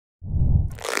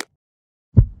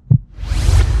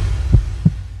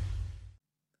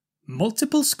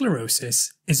Multiple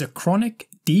sclerosis is a chronic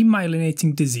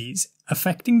demyelinating disease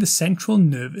affecting the central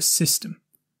nervous system.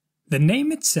 The name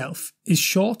itself is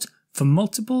short for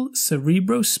multiple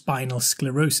cerebrospinal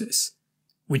sclerosis,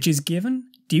 which is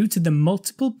given due to the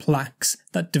multiple plaques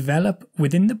that develop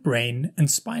within the brain and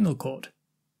spinal cord.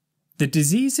 The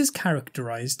disease is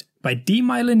characterized by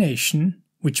demyelination,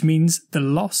 which means the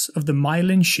loss of the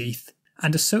myelin sheath,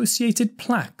 and associated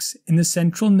plaques in the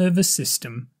central nervous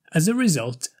system as a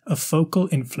result of focal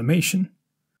inflammation.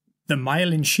 The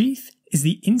myelin sheath is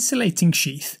the insulating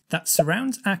sheath that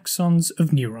surrounds axons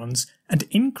of neurons and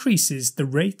increases the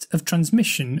rate of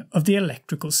transmission of the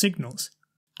electrical signals.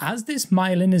 As this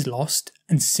myelin is lost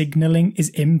and signaling is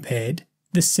impaired,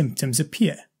 the symptoms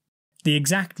appear. The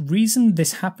exact reason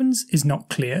this happens is not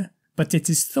clear, but it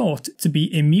is thought to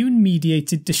be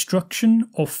immune-mediated destruction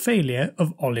or failure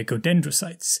of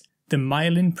oligodendrocytes, the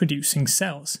myelin-producing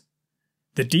cells.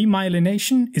 The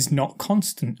demyelination is not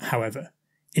constant, however.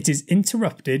 It is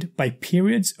interrupted by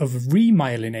periods of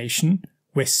remyelination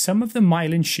where some of the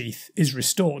myelin sheath is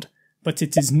restored, but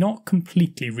it is not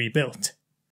completely rebuilt.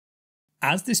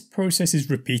 As this process is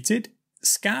repeated,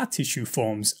 scar tissue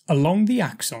forms along the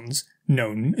axons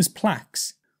known as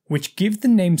plaques, which give the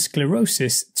name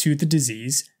sclerosis to the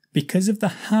disease because of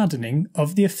the hardening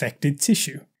of the affected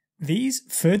tissue. These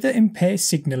further impair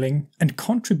signaling and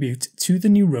contribute to the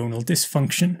neuronal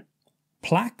dysfunction.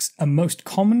 Plaques are most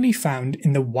commonly found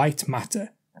in the white matter,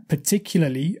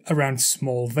 particularly around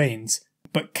small veins,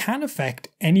 but can affect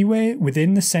anywhere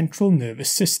within the central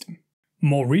nervous system.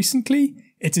 More recently,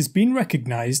 it has been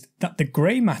recognized that the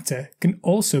grey matter can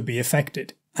also be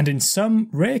affected, and in some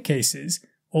rare cases,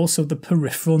 also the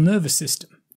peripheral nervous system.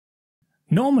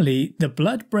 Normally, the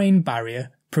blood-brain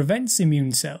barrier prevents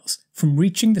immune cells from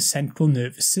reaching the central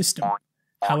nervous system.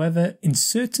 However, in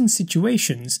certain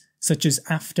situations, such as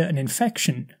after an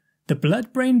infection, the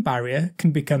blood-brain barrier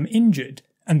can become injured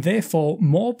and therefore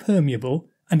more permeable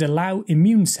and allow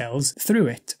immune cells through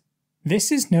it.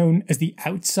 This is known as the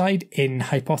outside-in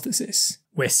hypothesis,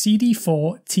 where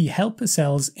CD4 T helper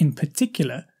cells in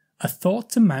particular are thought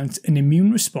to mount an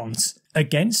immune response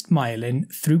against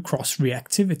myelin through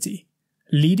cross-reactivity,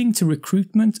 leading to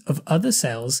recruitment of other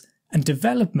cells and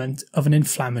development of an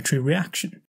inflammatory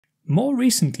reaction. More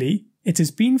recently, it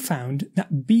has been found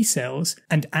that B cells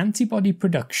and antibody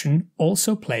production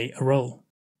also play a role.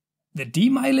 The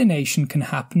demyelination can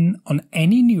happen on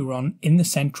any neuron in the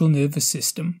central nervous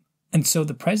system, and so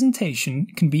the presentation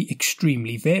can be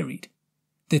extremely varied.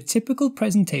 The typical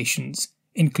presentations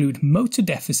include motor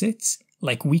deficits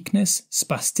like weakness,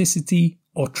 spasticity,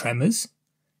 or tremors,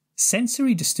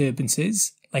 sensory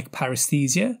disturbances like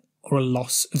paresthesia or a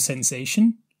loss of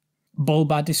sensation,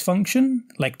 bulbar dysfunction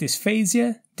like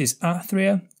dysphasia,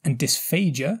 dysarthria, and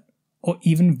dysphagia, or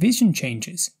even vision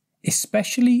changes,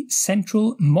 especially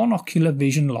central monocular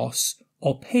vision loss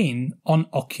or pain on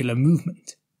ocular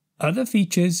movement. Other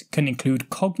features can include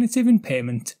cognitive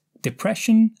impairment,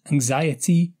 depression,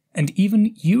 anxiety, and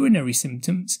even urinary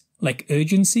symptoms like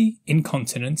urgency,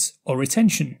 incontinence, or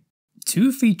retention.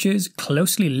 Two features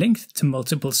closely linked to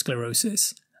multiple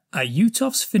sclerosis are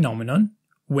Uthoff's phenomenon,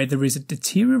 where there is a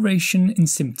deterioration in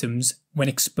symptoms when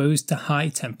exposed to high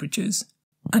temperatures,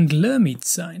 and Lermite's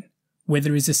sign, where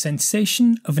there is a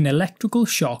sensation of an electrical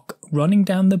shock running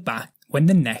down the back when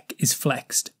the neck is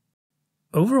flexed.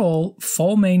 Overall,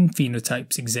 four main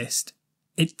phenotypes exist.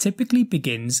 It typically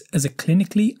begins as a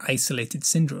clinically isolated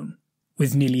syndrome,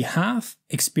 with nearly half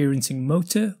experiencing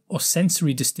motor or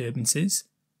sensory disturbances,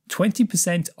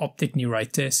 20% optic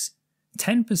neuritis,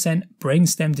 10%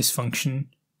 brainstem dysfunction,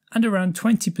 and around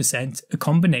 20% a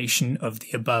combination of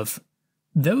the above.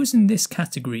 Those in this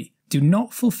category do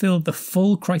not fulfill the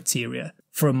full criteria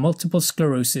for a multiple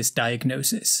sclerosis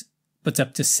diagnosis, but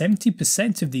up to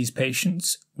 70% of these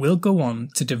patients will go on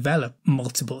to develop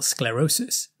multiple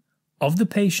sclerosis. Of the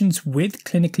patients with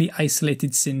clinically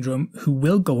isolated syndrome who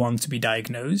will go on to be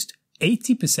diagnosed,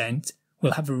 80%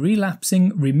 will have a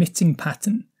relapsing remitting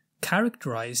pattern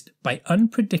characterized by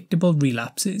unpredictable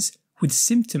relapses with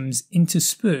symptoms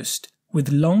interspersed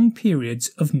with long periods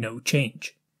of no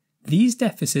change. These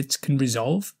deficits can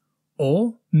resolve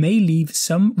or may leave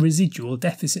some residual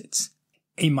deficits.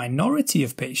 A minority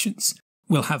of patients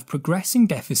will have progressing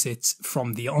deficits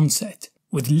from the onset,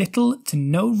 with little to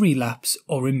no relapse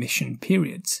or remission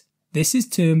periods. This is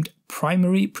termed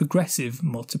primary progressive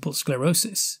multiple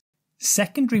sclerosis.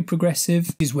 Secondary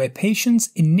progressive is where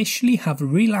patients initially have a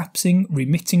relapsing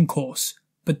remitting course,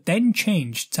 but then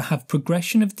change to have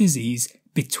progression of disease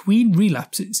between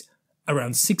relapses.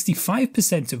 Around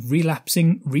 65% of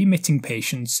relapsing remitting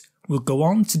patients will go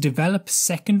on to develop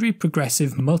secondary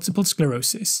progressive multiple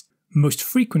sclerosis, most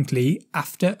frequently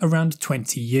after around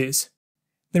 20 years.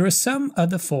 There are some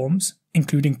other forms,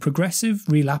 including progressive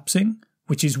relapsing,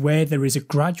 which is where there is a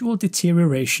gradual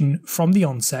deterioration from the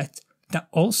onset that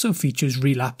also features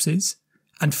relapses,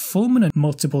 and fulminant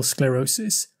multiple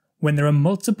sclerosis, when there are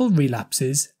multiple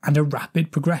relapses and a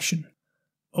rapid progression.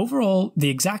 Overall, the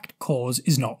exact cause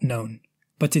is not known,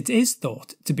 but it is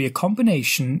thought to be a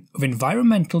combination of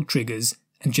environmental triggers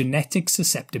and genetic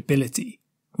susceptibility,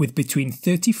 with between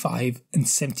 35 and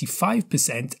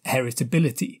 75%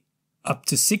 heritability. Up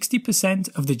to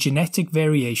 60% of the genetic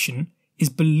variation is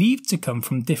believed to come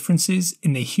from differences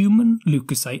in the human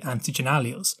leukocyte antigen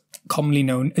alleles, commonly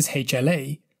known as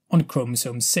HLA, on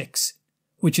chromosome 6,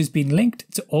 which has been linked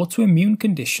to autoimmune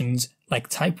conditions like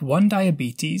type 1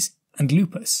 diabetes and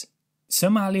lupus.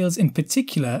 Some alleles in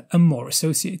particular are more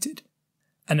associated.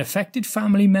 An affected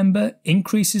family member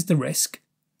increases the risk.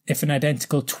 If an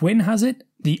identical twin has it,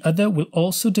 the other will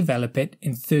also develop it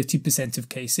in 30% of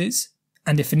cases,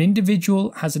 and if an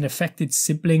individual has an affected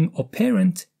sibling or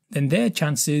parent, then their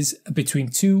chances are between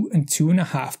 2 and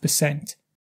 2.5%.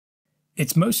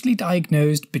 It's mostly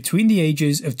diagnosed between the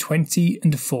ages of 20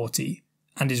 and 40,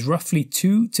 and is roughly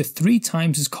 2 to 3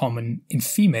 times as common in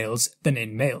females than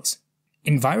in males.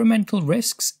 Environmental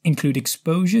risks include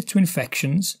exposure to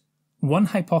infections. One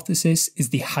hypothesis is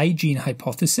the hygiene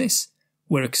hypothesis,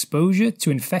 where exposure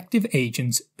to infective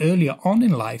agents earlier on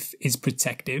in life is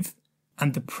protective,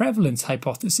 and the prevalence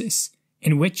hypothesis,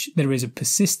 in which there is a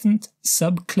persistent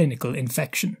subclinical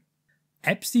infection.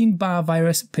 Epstein-Barr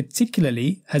virus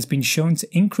particularly has been shown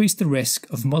to increase the risk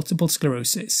of multiple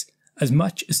sclerosis as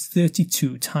much as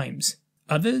 32 times.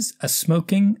 Others are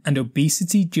smoking and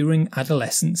obesity during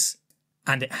adolescence,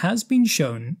 and it has been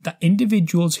shown that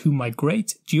individuals who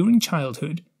migrate during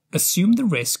childhood assume the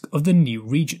risk of the new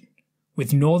region,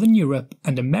 with Northern Europe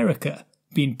and America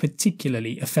being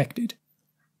particularly affected.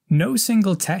 No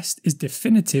single test is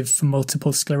definitive for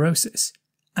multiple sclerosis,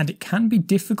 and it can be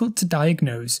difficult to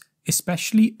diagnose,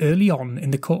 especially early on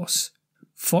in the course.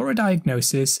 For a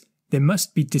diagnosis, there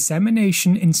must be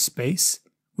dissemination in space,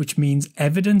 which means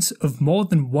evidence of more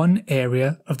than one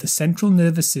area of the central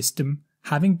nervous system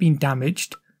having been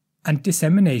damaged, and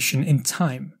dissemination in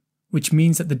time, which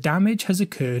means that the damage has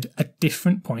occurred at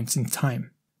different points in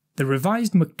time. The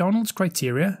revised McDonald's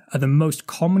criteria are the most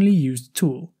commonly used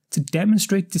tool to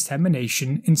demonstrate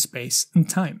dissemination in space and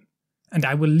time, and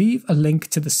I will leave a link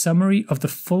to the summary of the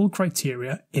full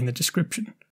criteria in the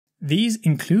description. These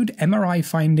include MRI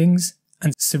findings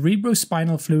and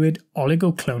cerebrospinal fluid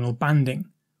oligoclonal banding,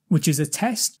 which is a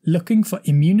test looking for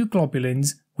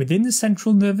immunoglobulins within the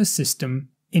central nervous system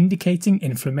indicating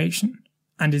inflammation,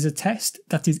 and is a test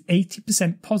that is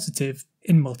 80% positive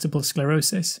in multiple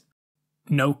sclerosis.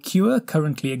 No cure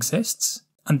currently exists,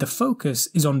 and the focus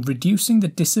is on reducing the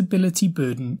disability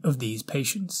burden of these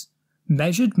patients,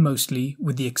 measured mostly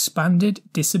with the expanded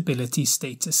disability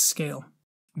status scale.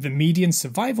 The median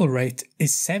survival rate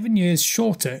is 7 years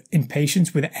shorter in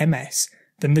patients with MS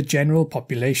than the general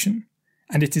population,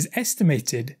 and it is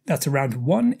estimated that around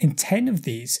 1 in 10 of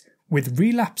these with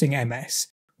relapsing MS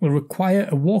will require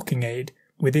a walking aid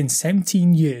within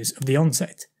 17 years of the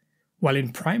onset, while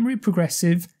in primary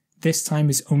progressive this time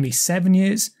is only 7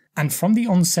 years, and from the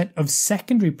onset of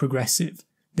secondary progressive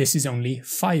this is only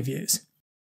 5 years.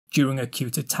 During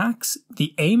acute attacks,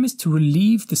 the aim is to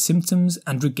relieve the symptoms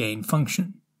and regain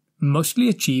function, mostly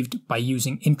achieved by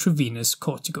using intravenous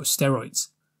corticosteroids.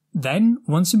 Then,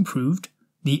 once improved,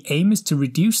 the aim is to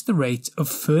reduce the rate of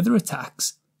further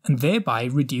attacks and thereby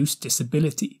reduce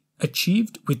disability,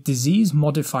 achieved with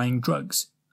disease-modifying drugs.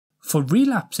 For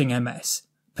relapsing MS,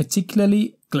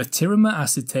 particularly glatiramer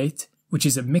acetate, which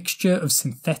is a mixture of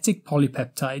synthetic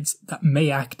polypeptides that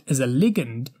may act as a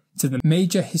ligand to the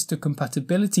major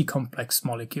histocompatibility complex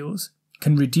molecules,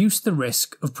 can reduce the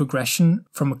risk of progression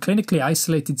from a clinically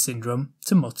isolated syndrome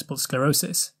to multiple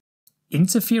sclerosis.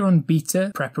 Interferon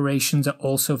beta preparations are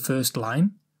also first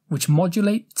line, which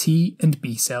modulate T and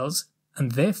B cells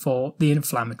and therefore the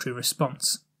inflammatory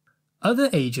response. Other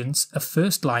agents are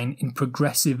first line in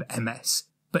progressive MS,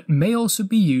 but may also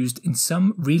be used in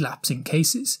some relapsing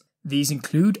cases. These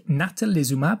include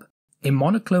natalizumab, a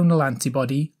monoclonal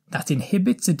antibody that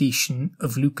inhibits adhesion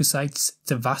of leukocytes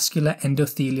to vascular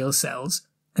endothelial cells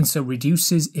and so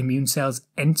reduces immune cells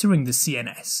entering the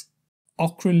CNS.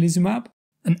 Ocrelizumab,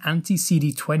 an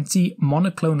anti-CD20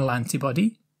 monoclonal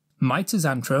antibody.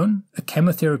 Mitoxantrone, a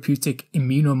chemotherapeutic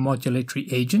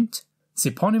immunomodulatory agent.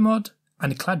 Siponimod,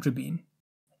 and cladribine.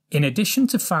 In addition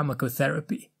to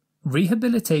pharmacotherapy,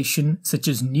 rehabilitation such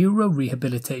as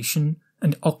neurorehabilitation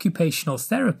and occupational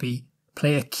therapy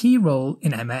play a key role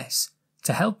in MS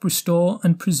to help restore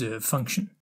and preserve function.